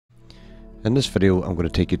In this video I'm going to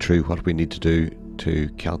take you through what we need to do to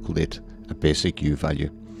calculate a basic U value.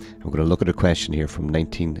 I'm going to look at a question here from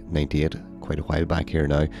 1998, quite a while back here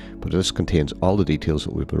now, but this contains all the details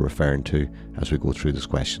that we'll be referring to as we go through this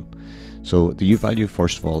question. So the U value,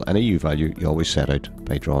 first of all, any U value you always set out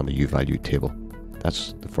by drawing a U value table.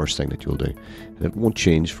 That's the first thing that you'll do. And it won't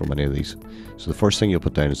change from any of these. So the first thing you'll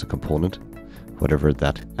put down is the component, whatever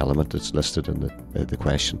that element that's listed in the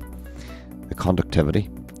question. The conductivity,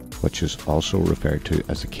 which is also referred to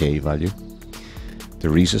as the K value. The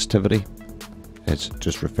resistivity, it's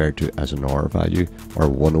just referred to as an R value, or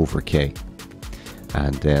 1 over K.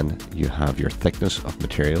 And then you have your thickness of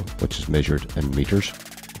material, which is measured in meters,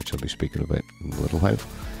 which I'll be speaking about in a little while.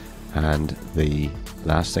 And the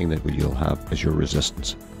last thing that you'll have is your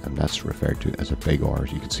resistance, and that's referred to as a big R.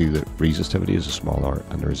 You can see that resistivity is a small r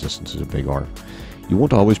and the resistance is a big R. You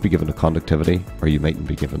won't always be given a conductivity, or you mightn't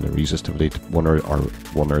be given the resistivity, one or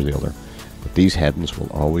the other. But these headings will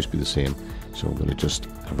always be the same. So I'm going to just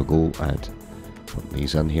have a go at putting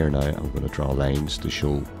these in here now. I'm going to draw lines to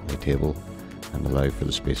show my table and allow for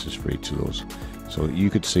the spaces for each of those. So you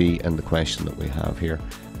could see in the question that we have here,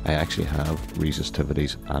 I actually have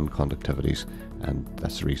resistivities and conductivities, and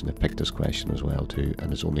that's the reason I picked this question as well too,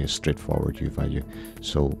 and it's only a straightforward U value.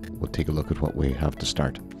 So we'll take a look at what we have to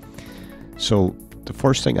start. So the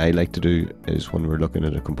first thing I like to do is, when we're looking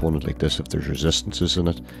at a component like this, if there's resistances in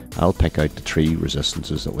it, I'll pick out the 3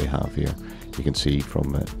 resistances that we have here. You can see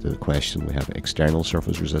from the question we have external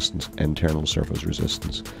surface resistance, internal surface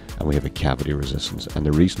resistance, and we have a cavity resistance. And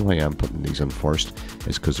the reason why I'm putting these in first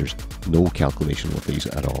is because there's no calculation with these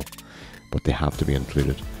at all, but they have to be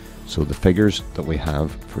included. So the figures that we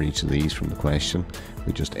have for each of these from the question,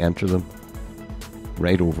 we just enter them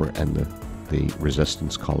right over in the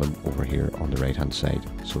resistance column over here on the right hand side.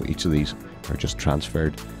 So each of these are just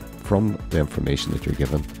transferred from the information that you're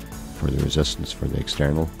given for the resistance for the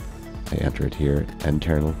external. I enter it here,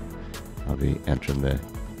 internal. I'll be entering the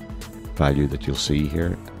value that you'll see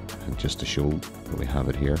here, and just to show that we have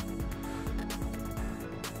it here,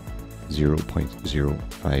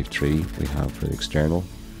 0.053 we have for the external,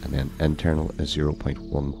 and then internal is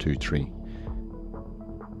 0.123.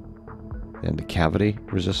 Then the cavity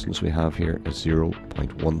resistance we have here is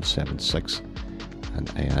 0.176, and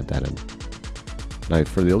I add that in. Now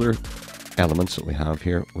for the other elements that we have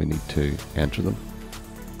here, we need to enter them,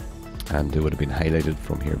 and they would have been highlighted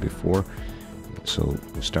from here before. So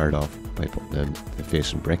we'll start off by putting in the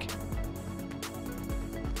face and brick.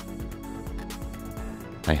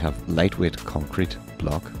 I have lightweight concrete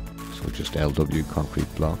block, so just LW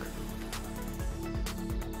concrete block.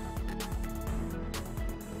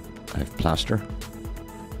 I have plaster,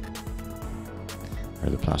 or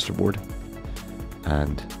the plasterboard,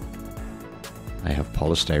 and I have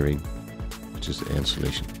polystyrene, which is the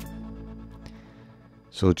insulation.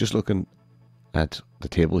 So just looking at the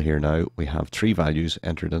table here now, we have 3 values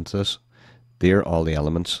entered into this. They're all the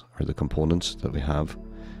elements or the components that we have,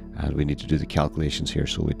 and we need to do the calculations here.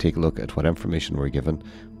 So we take a look at what information we're given.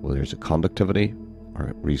 Well, there's a conductivity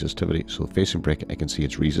or resistivity. So facing brick, I can see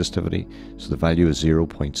its resistivity. So the value is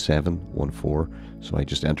 0.714. So I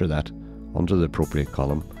just enter that under the appropriate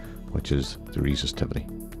column, which is the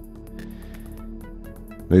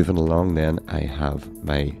resistivity.Moving along then, I have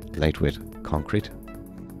my lightweight concrete,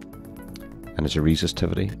 and it's a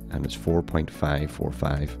resistivity, and it's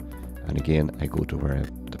 4.545. And again, I go to where I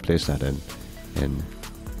have to place that in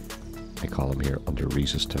a column here under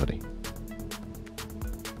resistivity.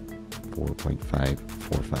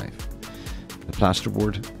 4.545. The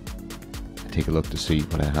plasterboard, I take a look to see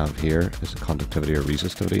what I have here is a conductivity or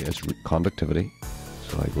resistivity. It's conductivity,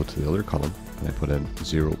 so I go to the other column and I put in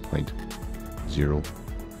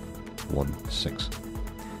 0.016.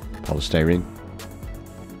 Polystyrene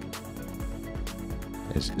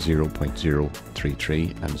is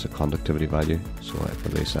 0.033, and it's a conductivity value, so I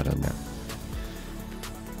place that in there.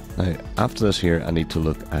 Now after this here, I need to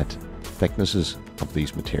look at thicknesses of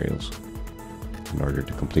these materials in order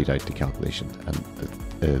to complete out the calculation, and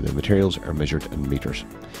the materials are measured in meters.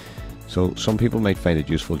 So some people might find it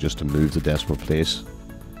useful just to move the decimal place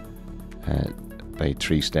by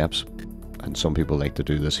 3 steps, and some people like to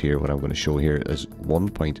do this here. What I'm going to show here is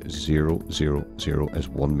 1.000 is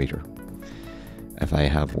 1 meter. If I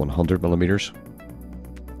have 100 millimeters,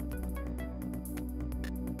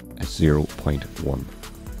 it's 0.1.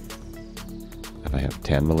 If I have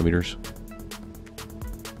 10 millimeters,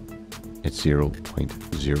 it's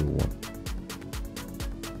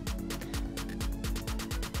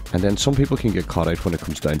 0.01. And then some people can get caught out when it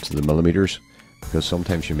comes down to the millimeters, because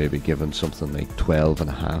sometimes you may be given something like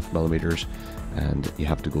 12.5 millimeters, and you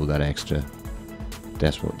have to go that extra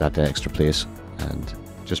that extra place, and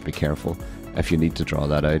just be careful. If you need to draw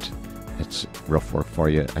that out, it's rough work for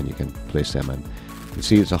you, and you can place them in. You can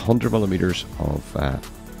see it's 100 millimeters of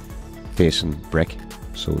facing brick,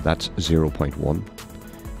 so that's 0.1.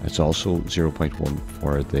 It's also 0.1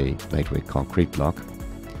 for the lightweight concrete block,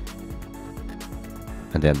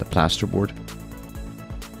 and then the plasterboard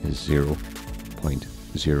is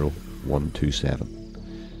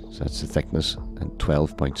 0.0127. So that's the thickness, and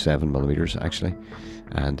 12.7 millimeters actually,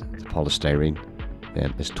 and the polystyrene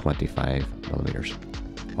then is 25 millimeters.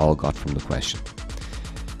 All got from the question.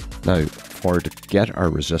 Now, to get our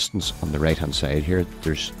resistance on the right hand side here,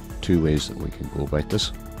 there's two ways that we can go about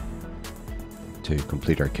this. To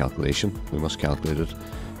complete our calculation, we must calculate it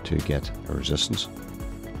to get a resistance.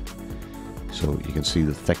 So you can see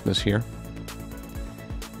the thickness here.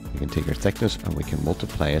 You can take our thickness and we can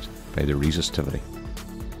multiply it by the resistivity.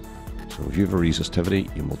 So if you have a resistivity,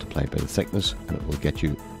 you multiply it by the thickness and it will get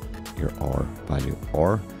you your R value.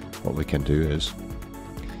 Or what we can do is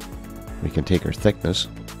we can take our thickness,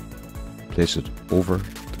 place it over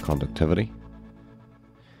the conductivity.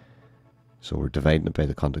 So we're dividing it by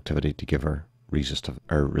the conductivity to give our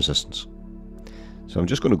resistance. So I'm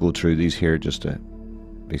just going to go through these here just to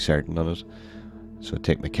be certain on it. So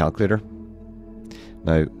take my calculator.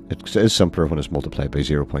 Now it is simpler when it's multiplied by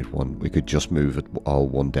 0.1. We could just move it all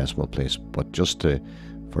one decimal place, but just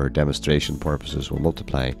for demonstration purposes, we'll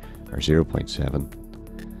multiply our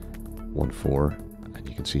 0.714, and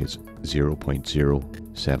you can see it's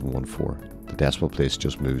 0.0714. The decimal place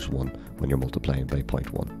just moves one when you're multiplying by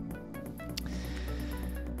 0.1.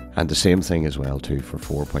 And the same thing as well too for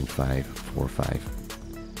 4.545.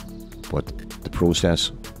 But the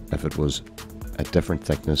process, if it was a different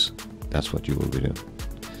thickness, that's what you will be doing.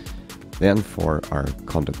 Then for our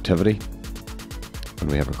conductivity, when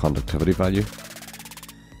we have our conductivity value,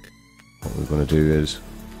 what we're going to do is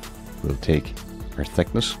we'll take our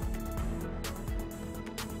thickness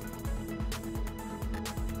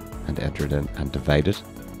and enter it in and divide it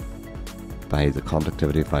by the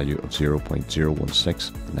conductivity value of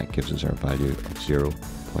 0.016, and that gives us our value of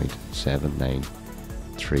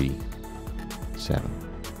 0.7937.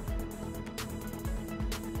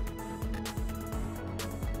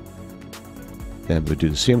 Then we'll do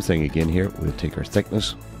the same thing again here. We'll take our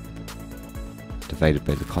thickness, divide it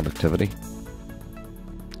by the conductivity,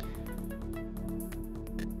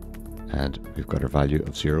 and we've got our value of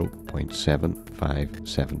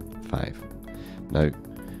 0.7575. Now,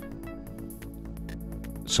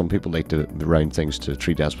 some people like to round things to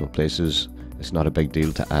 3 decimal places. It's not a big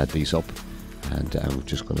deal to add these up, and I'm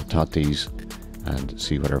just going to tot these and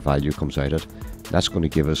see what our value comes out at. That's going to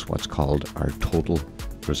give us what's called our total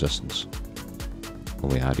resistance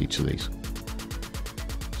when we add each of these.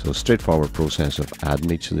 So a straightforward process of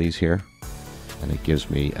adding each of these here, and it gives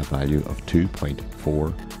me a value of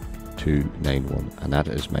 2.4291, and that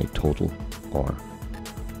is my total R.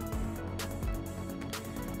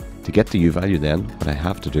 To get the U value then, what I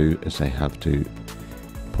have to do is I have to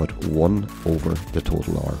put 1 over the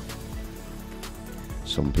total R.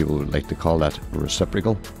 Some people would like to call that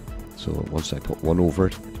reciprocal. So once I put 1 over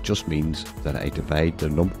it, it just means that I divide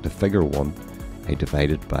the figure 1, I divide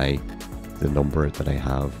it by the number that I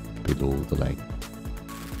have below the line.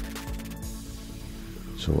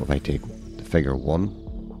 So if I take the figure 1,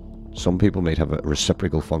 some people might have a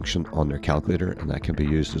reciprocal function on their calculator, and that can be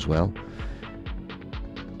used as well.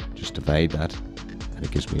 Just divide that and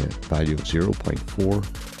it gives me a value of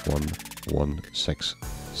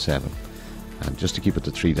 0.41167. And just to keep it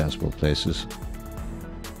to 3 decimal places,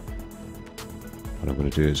 what I'm going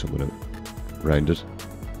to do is I'm going to round it.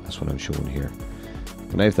 That's what I'm showing here.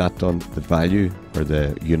 When I have that done, the value or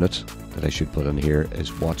the unit that I should put in here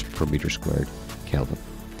is watts per meter squared Kelvin.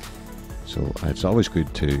 So it's always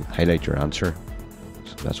good to highlight your answer.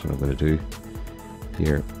 So that's what I'm going to do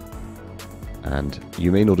here. And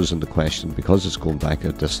you may notice in the question, because it's going back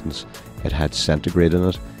a distance, it had centigrade in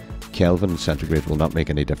it. Kelvin and centigrade will not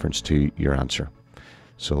make any difference to your answer.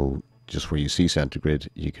 So just where you see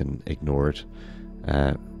centigrade, you can ignore it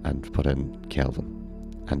and put in Kelvin.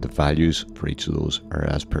 And the values for each of those are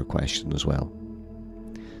as per question as well.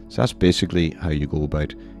 So that's basically how you go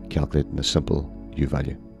about calculating a simple U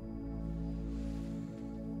value.